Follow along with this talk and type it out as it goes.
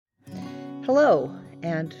Hello,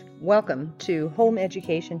 and welcome to Home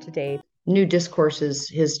Education Today. New Discourses,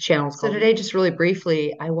 his channel. So today, just really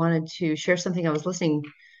briefly, I wanted to share something. I was listening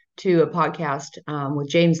to a podcast with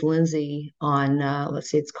James Lindsay on,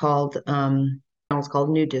 it's called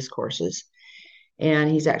New Discourses. And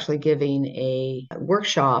he's actually giving a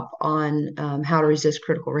workshop on how to resist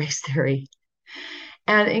critical race theory.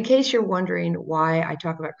 And in case you're wondering why I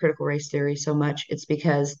talk about critical race theory so much, it's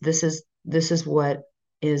because this is what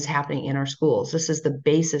is happening in our schools. This is the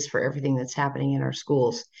basis for everything that's happening in our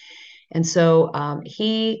schools. And so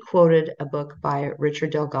he quoted a book by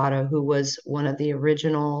Richard Delgado, who was one of the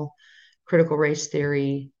original critical race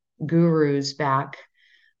theory gurus back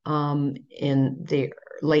in the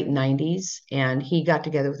late 90s. And he got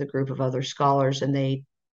together with a group of other scholars, and they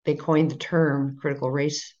coined the term critical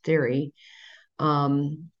race theory.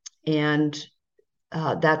 And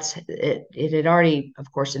that's it. It had already,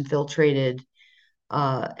 of course, infiltrated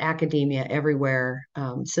academia everywhere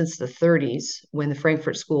since the 30s when the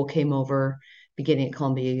Frankfurt School came over, beginning at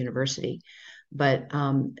Columbia University. But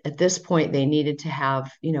at this point, they needed to have,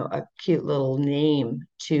 a cute little name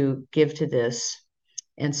to give to this.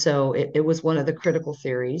 And so it was one of the critical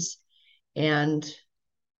theories. And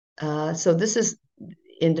so this is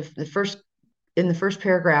in the first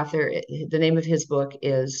paragraph there, the name of his book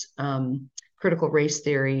is Critical Race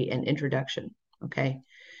Theory and Introduction. Okay.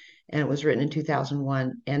 And it was written in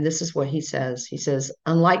 2001. And this is what he says. He says,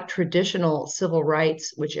 unlike traditional civil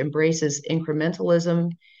rights, which embraces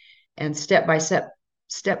incrementalism and step-by-step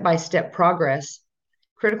progress,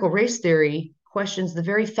 critical race theory questions the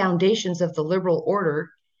very foundations of the liberal order,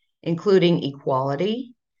 including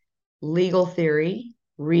equality, legal theory,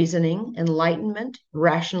 reasoning, enlightenment,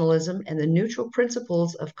 rationalism, and the neutral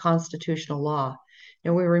principles of constitutional law.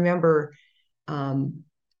 Now, we remember when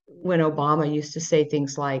Obama used to say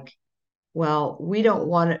things like, well, we don't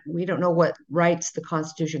know what rights the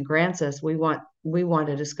Constitution grants us. We want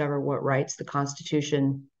to discover what rights the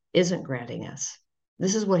Constitution isn't granting us.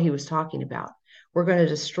 This is what he was talking about. We're going to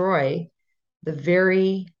destroy the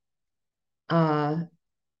very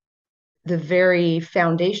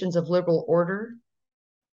foundations of liberal order,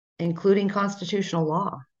 including constitutional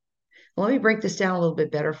law. Well, let me break this down a little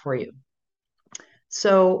bit better for you.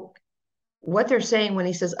 So what they're saying when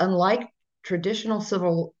he says, unlike traditional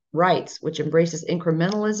civil rights, which embraces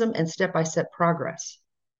incrementalism and step-by-step progress,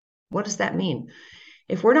 what does that mean?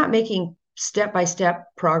 If we're not making step-by-step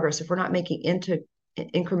progress, if we're not making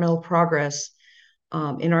incremental progress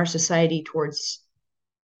in our society towards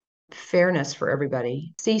fairness for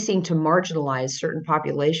everybody, ceasing to marginalize certain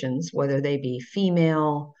populations, whether they be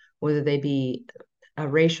female, whether they be a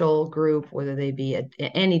racial group, whether they be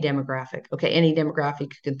any demographic. Okay, any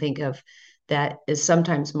demographic you can think of that is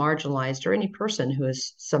sometimes marginalized, or any person who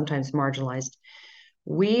is sometimes marginalized.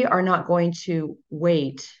 We are not going to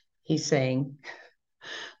wait, he's saying,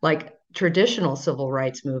 like traditional civil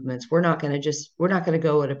rights movements. We're not going to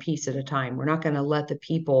go at a piece at a time. We're not going to let the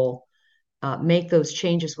people make those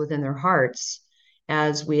changes within their hearts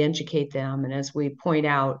as we educate them and as we point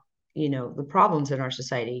out, the problems in our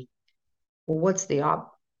society. Well, what's the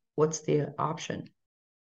option?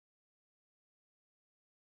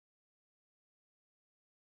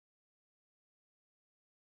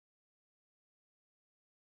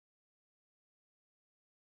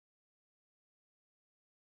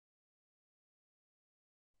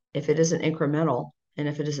 If it isn't incremental and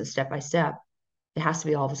if it isn't step by step, it has to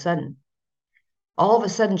be all of a sudden. All of a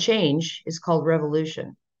sudden change is called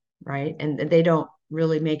revolution, right? And they don't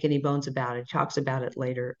really make any bones about it. He talks about it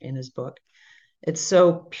later in his book. It's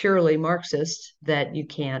so purely Marxist that you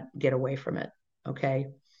can't get away from it. Okay.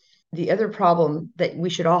 The other problem that we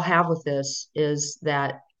should all have with this is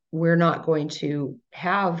that we're not going to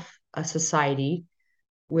have a society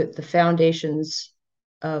with the foundations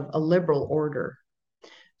of a liberal order.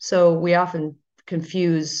 So we often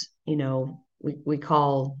confuse, we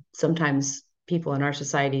call sometimes people in our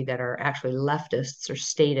society that are actually leftists or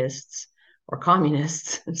statists or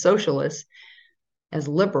communists and socialists as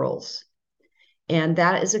liberals. And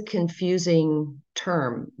that is a confusing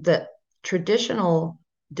term. The traditional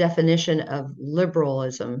definition of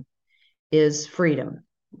liberalism is freedom,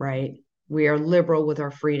 right? We are liberal with our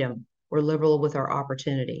freedom. We're liberal with our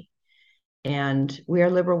opportunity. And we are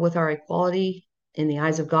liberal with our equality in the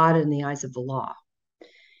eyes of God and in the eyes of the law.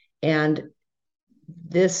 And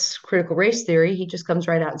this critical race theory, he just comes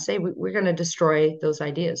right out and say, we're going to destroy those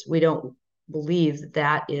ideas. We don't believe that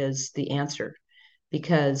that is the answer,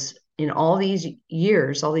 because in all these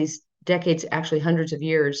years, all these decades, actually hundreds of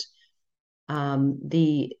years,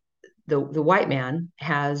 the white man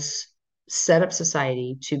has set up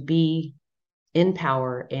society to be in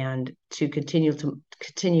power and to continue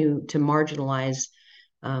to marginalize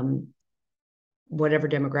whatever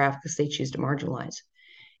demographics they choose to marginalize.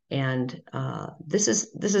 And this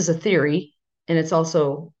is a theory, and it's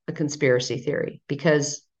also a conspiracy theory,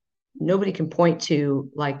 because nobody can point to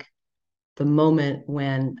like the moment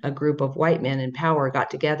when a group of white men in power got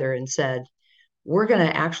together and said, we're going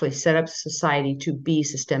to actually set up society to be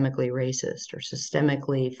systemically racist or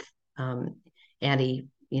systemically anti,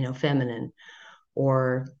 feminine,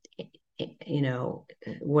 or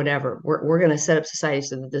whatever. We're going to set up society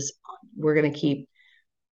so that we're going to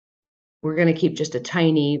keep just a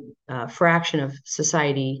tiny fraction of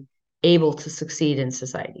society able to succeed in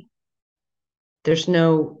society. There's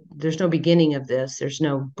no beginning of this. There's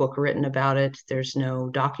no book written about it. There's no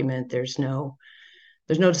document. There's no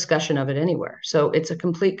discussion of it anywhere. So it's a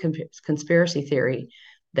complete conspiracy theory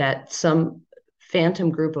that some phantom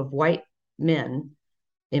group of white men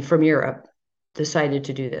from Europe decided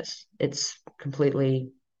to do this. It's completely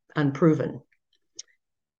unproven.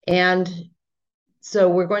 And so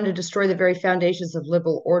we're going to destroy the very foundations of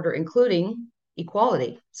liberal order, including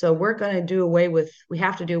equality. So we're going to we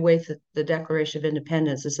have to do away with the Declaration of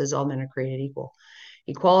Independence that says all men are created equal.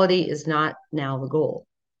 Equality is not now the goal.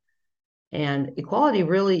 And equality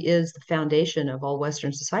really is the foundation of all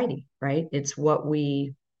Western society, right? It's what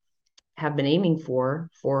we have been aiming for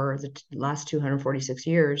the last 246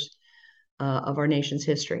 years of our nation's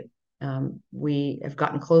history. We have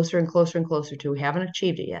gotten closer and closer and closer to, we haven't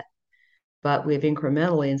achieved it yet, but we've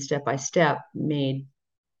incrementally and step by step made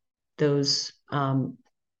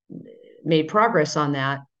progress on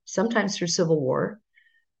that, sometimes through civil war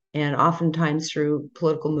and oftentimes through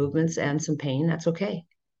political movements and some pain. That's okay.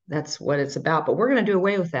 That's what it's about. But we're going to do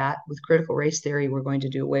away with that with critical race theory. We're going to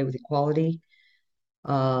do away with equality,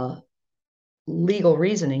 legal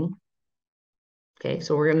reasoning. Okay,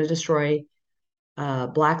 so we're going to destroy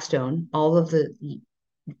Blackstone, all of the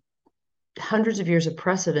hundreds of years of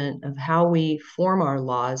precedent of how we form our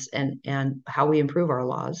laws and how we improve our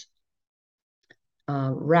laws.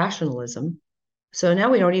 Rationalism. So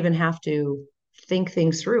now we don't even have to think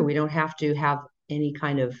things through. We don't have to have any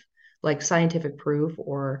kind of like scientific proof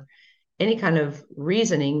or any kind of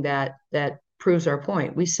reasoning that proves our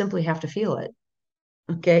point. We simply have to feel it.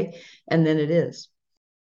 Okay. And then it is.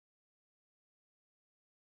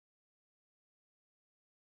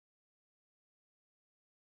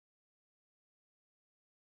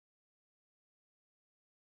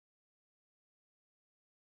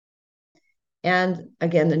 And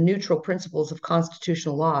again, the neutral principles of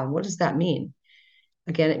constitutional law. And what does that mean?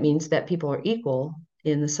 Again, it means that people are equal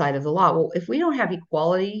in the sight of the law. Well, if we don't have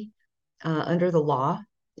equality under the law,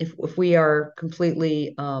 if we are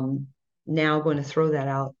completely now going to throw that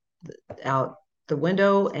out the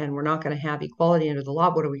window and we're not going to have equality under the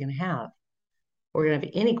law, what are we going to have? We're going to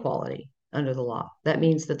have inequality under the law. That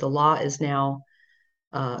means that the law is now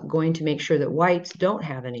going to make sure that whites don't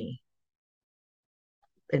have any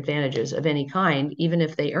advantages of any kind, even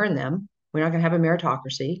if they earn them. We're not going to have a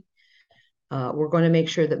meritocracy. We're going to make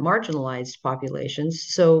sure that marginalized populations,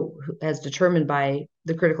 so as determined by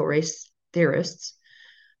the critical race theorists,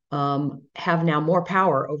 have now more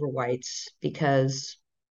power over whites because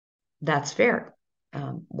that's fair.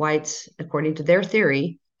 Whites, according to their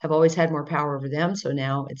theory, have always had more power over them. So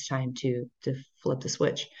now it's time to flip the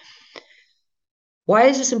switch. Why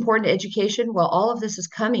is this important to education? Well, all of this is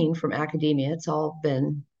coming from academia. It's all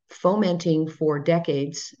been fomenting for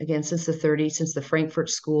decades, again, since the 30s, since the Frankfurt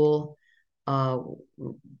School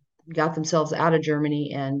got themselves out of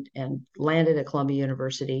Germany and landed at Columbia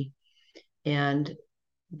University and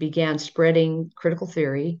began spreading critical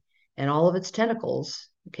theory and all of its tentacles.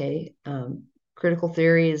 Okay, critical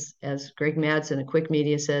theory is, as Greg Madsen at Quick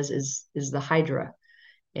Media says, is the Hydra,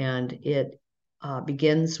 and it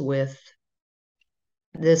begins with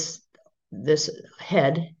this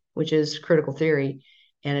head, which is critical theory,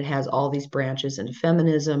 and it has all these branches into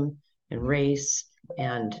feminism and race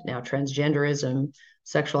and now transgenderism,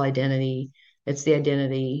 sexual identity. It's the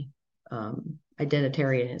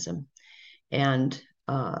identitarianism. And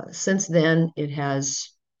since then, it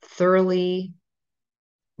has thoroughly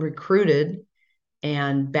recruited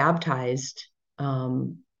and baptized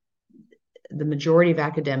the majority of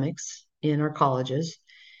academics in our colleges,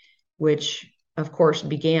 which of course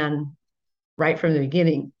began right from the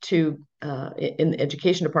beginning in the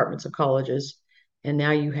education departments of colleges. And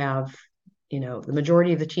now you have, the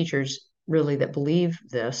majority of the teachers really that believe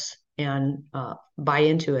this and buy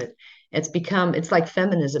into it. It's like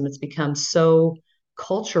feminism. It's become so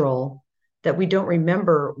cultural that we don't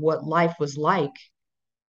remember what life was like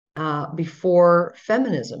before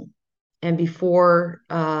feminism. and before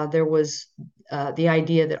there was the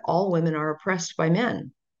idea that all women are oppressed by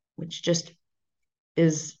men, which just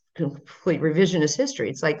is complete revisionist history.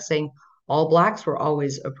 It's like saying all blacks were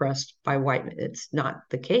always oppressed by white men. It's not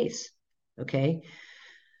the case. Okay.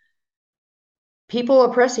 People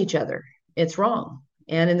oppress each other. It's wrong.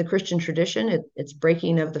 And in the Christian tradition, it's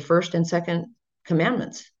breaking of the first and second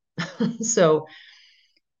commandments. So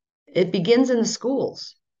it begins in the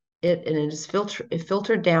schools. And it is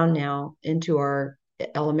filtered down now into our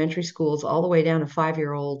elementary schools, all the way down to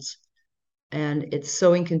 5-year-olds. And it's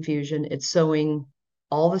sowing confusion. It's sowing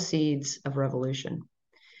all the seeds of revolution.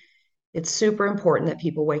 It's super important that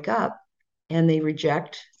people wake up and they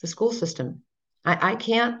reject the school system. I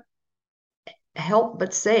can't help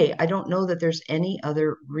but say, I don't know that there's any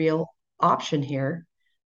other real option here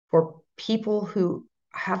for people who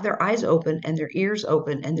have their eyes open and their ears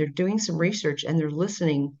open and they're doing some research and they're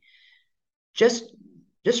listening. Just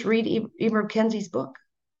read Ibram Kenzie's book.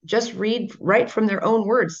 Just read right from their own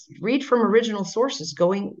words. Read from original sources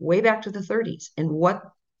going way back to the 30s and what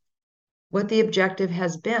the objective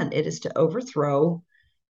has been. It is to overthrow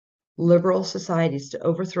liberal societies, to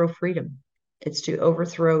overthrow freedom. It's to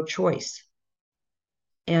overthrow choice.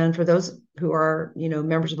 And for those who are,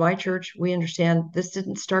 members of my church, we understand this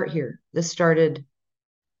didn't start here. This started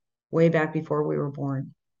way back before we were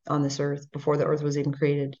born on this earth, before the earth was even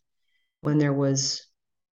created, when there was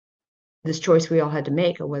this choice we all had to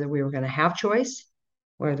make of whether we were going to have choice,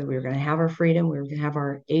 whether we were going to have our freedom, we were going to have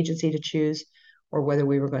our agency to choose, or whether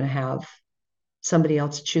we were going to have somebody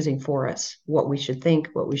else choosing for us what we should think,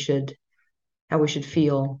 how we should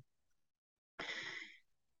feel.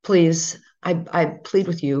 Please, I plead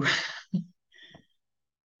with you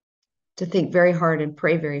to think very hard and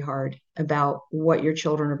pray very hard about what your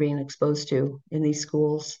children are being exposed to in these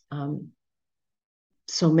schools.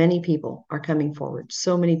 So many people are coming forward.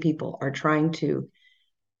 So many people are trying to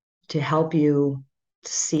help you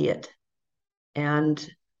see it. And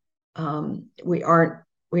we aren't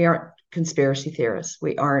conspiracy theorists.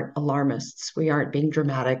 We aren't alarmists. We aren't being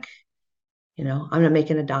dramatic. I'm not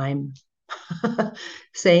making a dime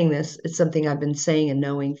saying this. It's something I've been saying and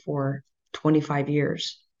knowing for 25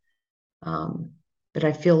 years. But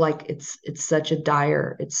I feel like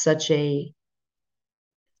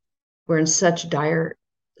we're in such dire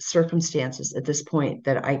circumstances at this point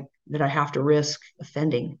that I have to risk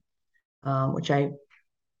offending, which I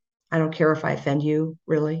don't care if I offend you,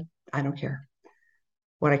 really. I don't care.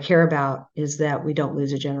 What I care about is that we don't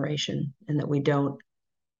lose a generation and that we don't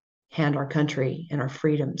hand our country and our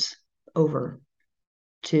freedoms over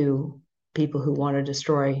to people who want to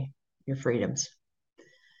destroy your freedoms.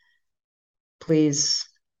 Please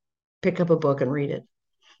pick up a book and read it,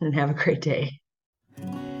 and have a great day.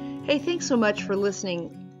 Hey, thanks so much for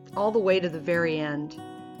listening all the way to the very end.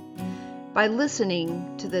 By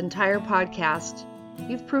listening to the entire podcast,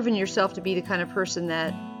 you've proven yourself to be the kind of person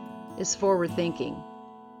that is forward-thinking,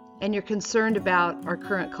 and you're concerned about our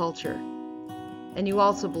current culture, and you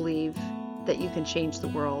also believe that you can change the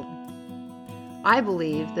world. I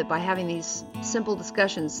believe that by having these simple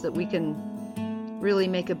discussions that we can really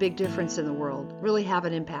make a big difference in the world, really have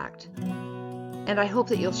an impact. And I hope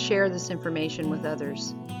that you'll share this information with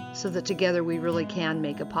others so that together we really can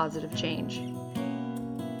make a positive change.